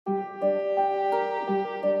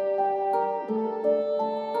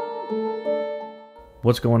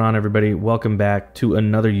What's going on, everybody? Welcome back to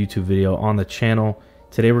another YouTube video on the channel.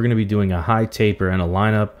 Today we're going to be doing a high taper and a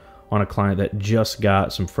lineup on a client that just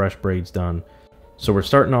got some fresh braids done. So we're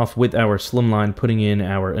starting off with our slimline, putting in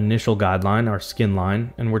our initial guideline, our skin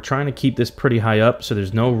line, and we're trying to keep this pretty high up so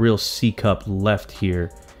there's no real C-cup left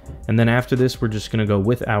here. And then after this, we're just going to go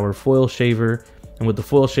with our foil shaver. And with the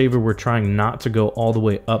foil shaver, we're trying not to go all the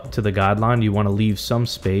way up to the guideline. You want to leave some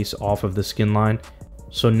space off of the skin line.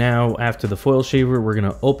 So now after the foil shaver, we're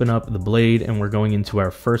going to open up the blade and we're going into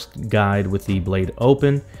our first guide with the blade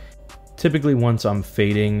open. Typically once I'm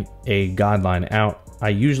fading a guideline out, I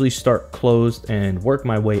usually start closed and work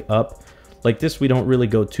my way up. Like this, we don't really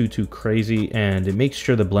go too crazy, and it makes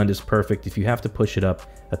sure the blend is perfect. If you have to push it up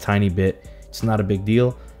a tiny bit, it's not a big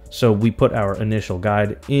deal. So we put our initial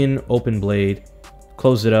guide in, open blade,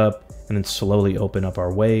 close it up, and then slowly open up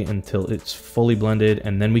our way until it's fully blended,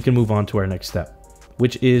 and then we can move on to our next step,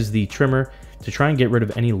 which is the trimmer to try and get rid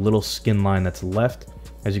of any little skin line that's left.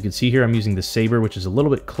 As you can see here, I'm using the saber, which is a little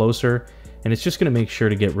bit closer, and it's just going to make sure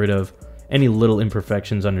to get rid of any little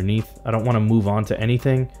imperfections underneath. I don't want to move on to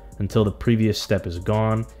anything until the previous step is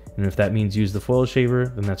gone, and if that means use the foil shaver,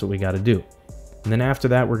 then that's what we got to do. And then after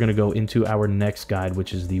that, we're going to go into our next guide,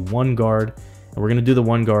 which is the one guard, and we're going to do the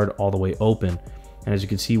one guard all the way open. And as you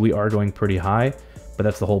can see, we are going pretty high, but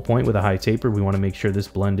that's the whole point with a high taper. We want to make sure this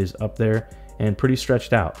blend is up there and pretty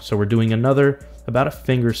stretched out. So we're doing another about a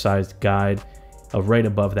finger-sized guide right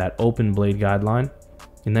above that open blade guideline.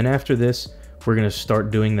 And then after this, we're going to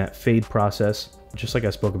start doing that fade process, just like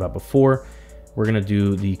I spoke about before. We're going to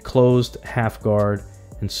do the closed half guard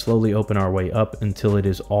and slowly open our way up until it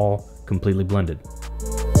is all completely blended.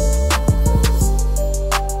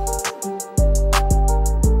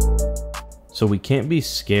 So we can't be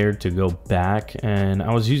scared to go back, and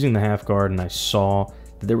I was using the half guard and I saw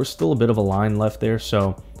that there was still a bit of a line left there,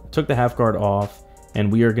 so I took the half guard off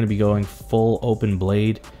and we are going to be going full open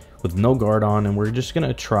blade with no guard on, and we're just going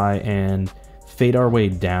to try and fade our way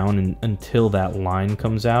down until that line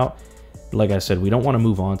comes out. Like I said, we don't want to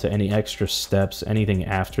move on to any extra steps, anything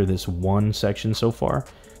after this one section so far,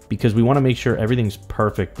 because we want to make sure everything's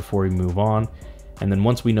perfect before we move on. And then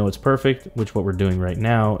once we know it's perfect, which what we're doing right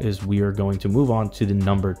now, is we are going to move on to the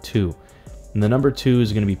number 2. And the number 2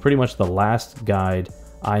 is going to be pretty much the last guide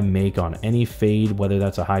I make on any fade, whether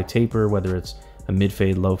that's a high taper, whether it's a mid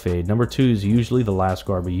fade, low fade. Number 2 is usually the last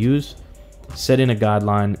guard we use. Set in a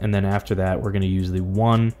guideline, and then after that, we're going to use the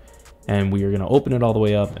 1, and we are going to open it all the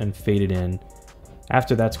way up and fade it in.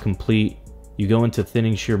 After that's complete, you go into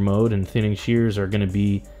thinning shear mode, and thinning shears are going to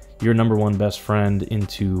be your number 1 best friend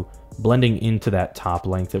into blending into that top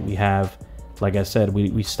length that we have. Like I said,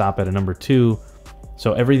 we stop at a number 2,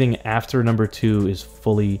 so everything after number 2 is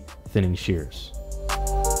fully thinning shears.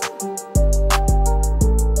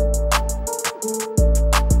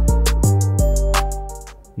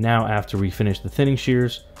 Now after we finish the thinning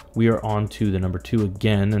shears, we are on to the number 2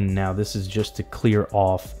 again, and now this is just to clear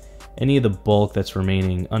off any of the bulk that's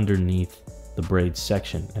remaining underneath the braid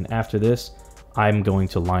section. And after this, I'm going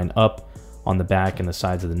to line up on the back and the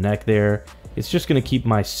sides of the neck there. It's just going to keep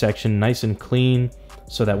my section nice and clean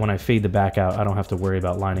so that when I fade the back out, I don't have to worry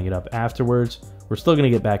about lining it up afterwards. We're still going to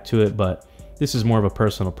get back to it, but this is more of a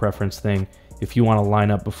personal preference thing. If you want to line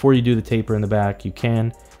up before you do the taper in the back, you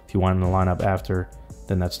can. If you want to line up after,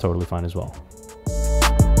 then that's totally fine as well.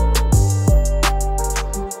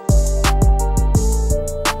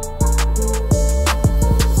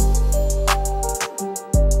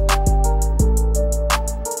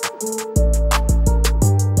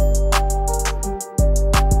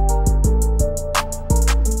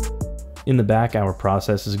 In the back, our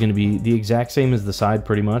process is going to be the exact same as the side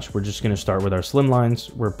pretty much. We're just going to start with our slim lines.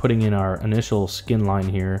 We're putting in our initial skin line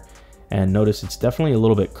here, and notice it's definitely a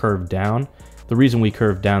little bit curved down. The reason we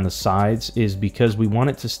curved down the sides is because we want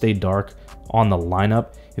it to stay dark on the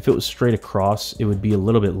lineup. If it was straight across, it would be a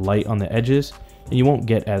little bit light on the edges, and you won't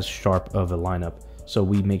get as sharp of a lineup. So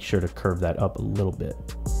we make sure to curve that up a little bit.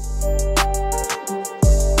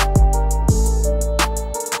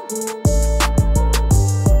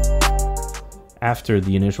 After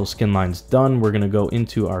the initial skin line's done, we're going to go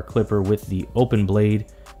into our clipper with the open blade,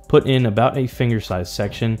 put in about a finger-sized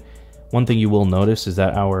section. One thing you will notice is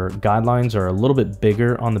that our guidelines are a little bit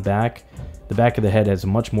bigger on the back. The back of the head has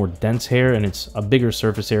much more dense hair, and it's a bigger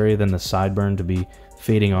surface area than the sideburn to be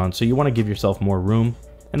fading on, so you want to give yourself more room.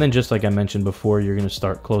 And then just like I mentioned before, you're going to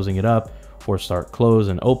start closing it up, or start close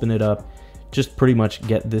and open it up. Just pretty much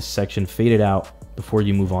get this section faded out before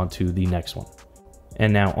you move on to the next one.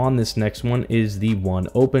 And now on this next one is the one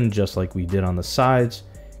open, just like we did on the sides,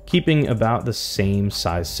 keeping about the same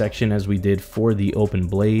size section as we did for the open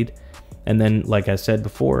blade. And then, like I said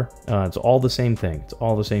before, it's all the same thing. It's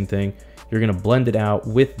all the same thing. You're gonna blend it out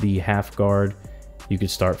with the half guard. You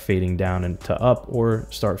could start fading down and to up, or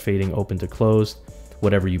start fading open to closed,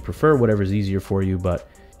 whatever you prefer, whatever's easier for you. But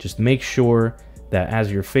just make sure that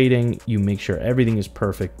as you're fading, you make sure everything is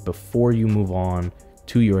perfect before you move on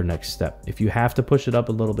to your next step. If you have to push it up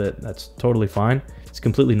a little bit, that's totally fine. It's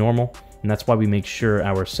completely normal. And that's why we make sure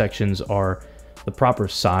our sections are the proper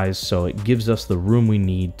size, so it gives us the room we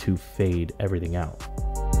need to fade everything out.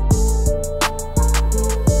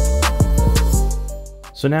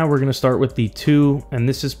 So now we're gonna start with the 2, and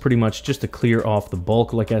this is pretty much just to clear off the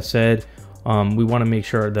bulk. Like I said, we wanna make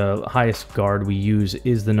sure the highest guard we use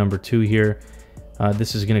is the number 2 here.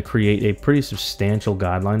 This is gonna create a pretty substantial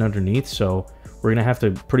guideline underneath, so we're gonna have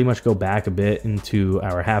to pretty much go back a bit into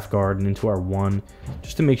our half guard and into our 1,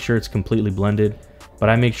 just to make sure it's completely blended. But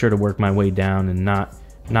I make sure to work my way down and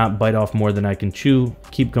not bite off more than I can chew.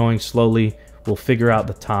 Keep going slowly. We'll figure out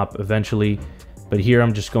the top eventually. But here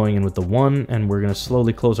I'm just going in with the 1, and we're gonna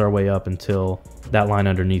slowly close our way up until that line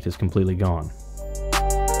underneath is completely gone.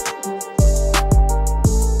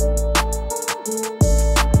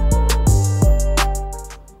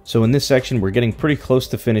 So in this section, we're getting pretty close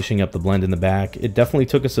to finishing up the blend in the back. It definitely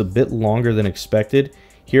took us a bit longer than expected.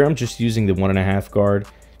 Here I'm just using the 1.5 guard,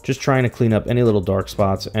 just trying to clean up any little dark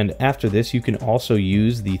spots. And after this, you can also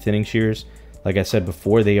use the thinning shears. Like I said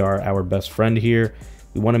before, they are our best friend here.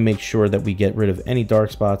 We want to make sure that we get rid of any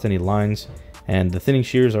dark spots, any lines, and the thinning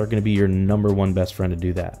shears are going to be your #1 best friend to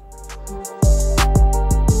do that.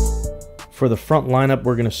 For the front lineup,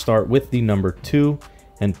 we're going to start with the number 2,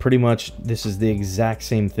 and pretty much this is the exact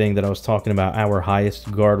same thing that I was talking about. Our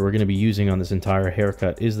highest guard we're going to be using on this entire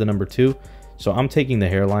haircut is the number 2. So I'm taking the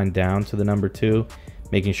hairline down to the number 2,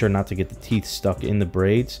 making sure not to get the teeth stuck in the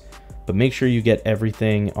braids, but make sure you get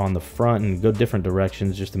everything on the front and go different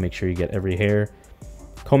directions just to make sure you get every hair.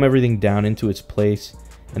 Comb everything down into its place,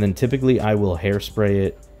 and then typically I will hairspray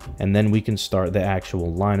it, and then we can start the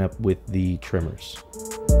actual lineup with the trimmers.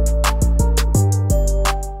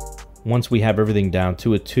 Once we have everything down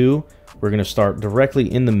to a 2, we're going to start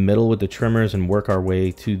directly in the middle with the trimmers and work our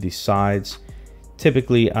way to the sides.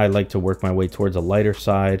 Typically I like to work my way towards a lighter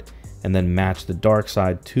side and then match the dark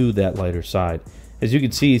side to that lighter side. As you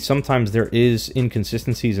can see, sometimes there is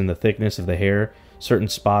inconsistencies in the thickness of the hair. Certain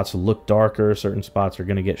spots look darker, certain spots are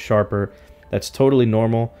going to get sharper. That's totally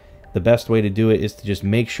normal. The best way to do it is to just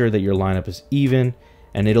make sure that your lineup is even,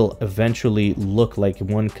 and it'll eventually look like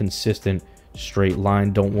one consistent straight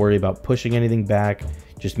line. Don't worry about pushing anything back.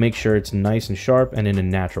 Just make sure it's nice and sharp and in a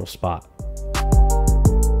natural spot.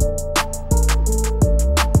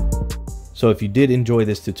 So if you did enjoy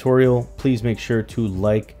this tutorial, please make sure to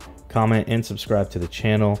like, comment, and subscribe to the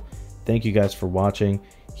channel. Thank you guys for watching.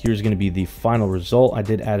 Here's going to be the final result. I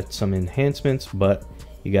did add some enhancements, but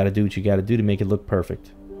you got to do what you got to do to make it look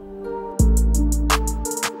perfect.